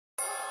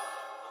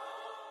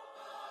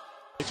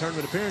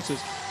Tournament appearances,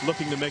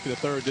 looking to make it a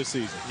third this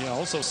season. Yeah,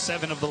 also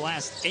 7 of the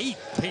last 8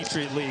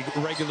 Patriot League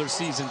regular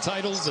season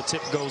titles. The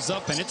tip goes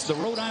up, and it's the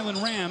Rhode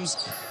Island Rams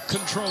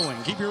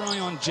controlling. Keep your eye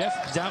on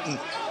Jeff Doughton,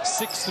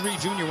 6'3"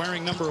 junior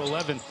wearing number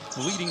 11,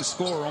 leading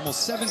scorer,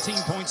 almost 17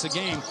 points a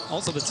game.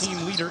 Also the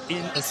team leader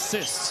in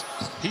assists.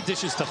 He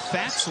dishes to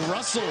Fats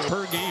Russell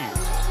per game.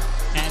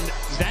 And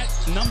that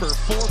number,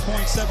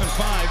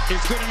 4.75,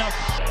 is good enough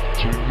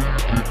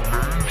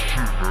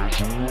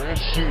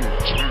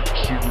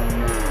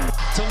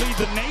to lead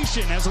the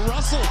nation as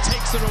Russell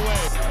takes it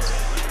away.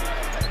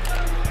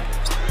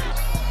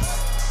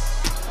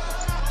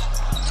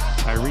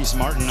 Tyrese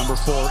Martin, number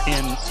 4,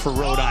 in for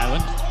Rhode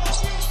Island.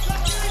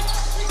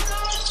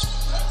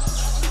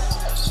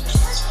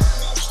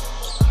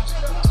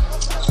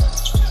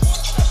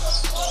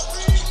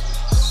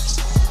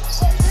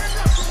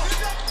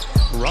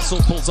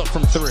 Russell pulls up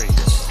from 3.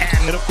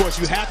 And of course,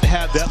 you have to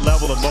have that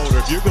level of motor.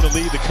 If you're going to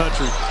lead the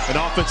country in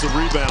offensive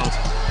rebounds,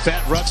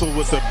 Fat Russell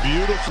with a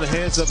beautiful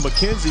hands of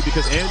McKenzie,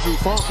 because Andrew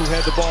Funk, who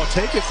had the ball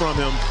taken from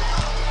him,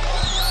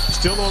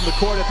 still on the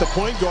court at the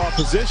point guard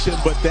position,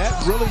 but that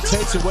really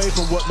takes away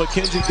from what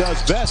McKenzie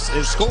does best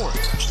in scoring.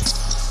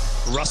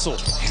 Russell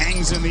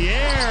hangs in the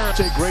air. It's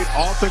a great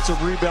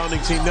offensive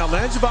rebounding team. Now,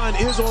 Langevin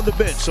is on the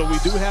bench, so we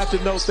do have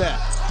to note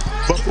that.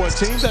 But for a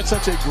team that's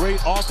such a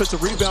great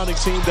offensive rebounding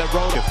team, that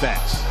Rhode is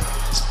fast.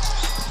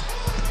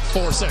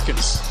 4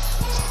 seconds.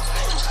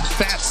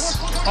 Fats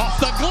off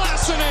the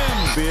glass and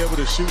in. Be able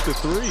to shoot the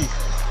 3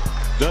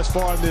 thus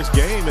far in this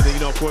game. And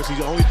then, of course, he's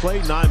only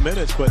played 9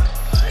 minutes, but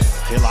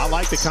I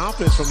like the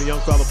confidence from the young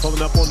fella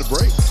pulling up on the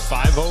break.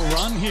 5-0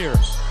 run here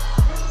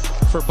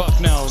for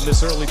Bucknell in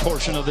this early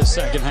portion of this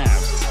second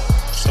half.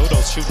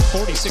 Soto's shooting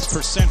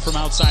 46% from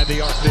outside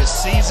the arc this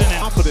season.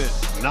 Confident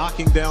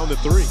knocking down the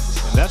 3.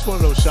 And that's one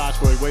of those shots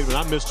where, wait a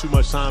minute, I missed too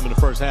much time in the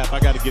first half. I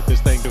got to get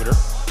this thing to her.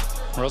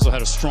 Russell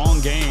had a strong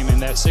game in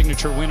that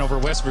signature win over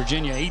West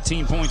Virginia.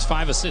 18 points,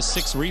 5 assists,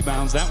 6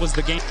 rebounds. That was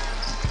the game.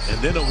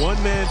 And then a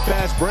one-man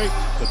fast break.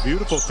 A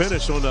beautiful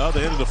finish on the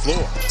other end of the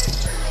floor.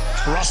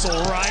 Russell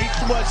right.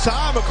 Too much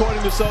time,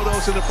 according to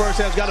Sotos, in the first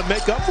half. Got to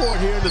make up for it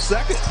here in the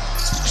second.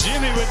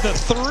 Jimmy with the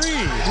 3.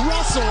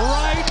 Russell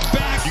right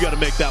back. You got to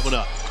make that one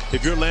up.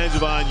 If you're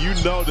Langevin, you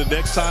know the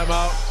next time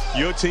out,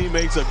 your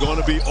teammates are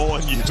going to be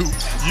on you.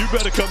 You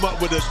better come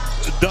up with a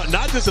dunk,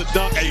 not just a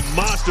dunk, a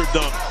monster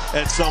dunk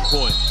at some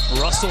point.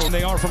 Russell,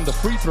 they are from the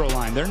free throw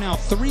line. They're now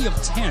 3 of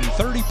 10,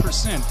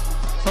 30%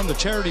 from the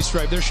charity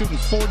stripe. They're shooting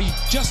 40,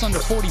 just under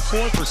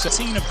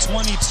 44%. 18 of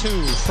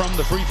 22 from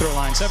the free throw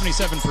line,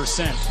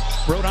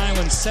 77%. Rhode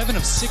Island, 7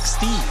 of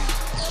 16.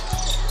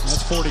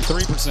 That's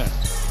 43%.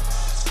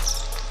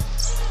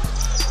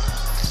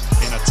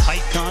 In a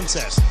tight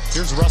contest.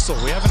 Here's Russell.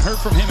 We haven't heard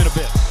from him in a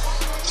bit,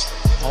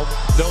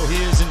 although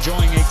he is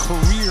enjoying a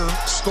career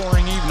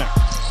scoring evening.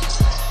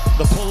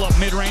 The pull-up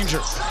mid-ranger.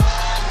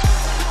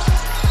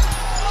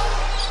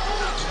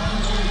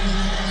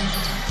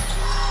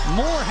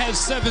 Moore has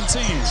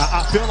 17.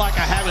 I feel like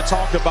I haven't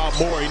talked about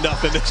Moore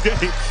enough in this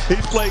game.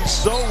 He's played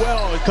so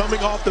well coming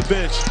off the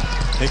bench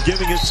and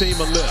giving his team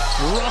a lift.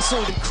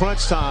 Russell in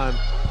crunch time.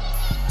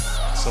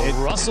 So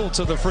Russell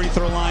to the free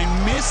throw line.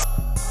 Missed.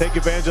 Take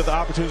advantage of the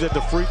opportunities at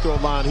the free throw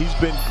line. He's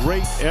been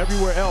great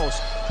everywhere else,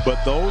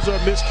 but those are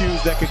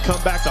miscues that could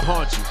come back to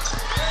haunt you.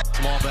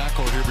 Small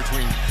backcourt here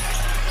between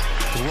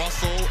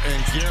Russell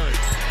and Garrett.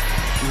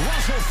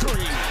 Russell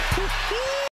 3.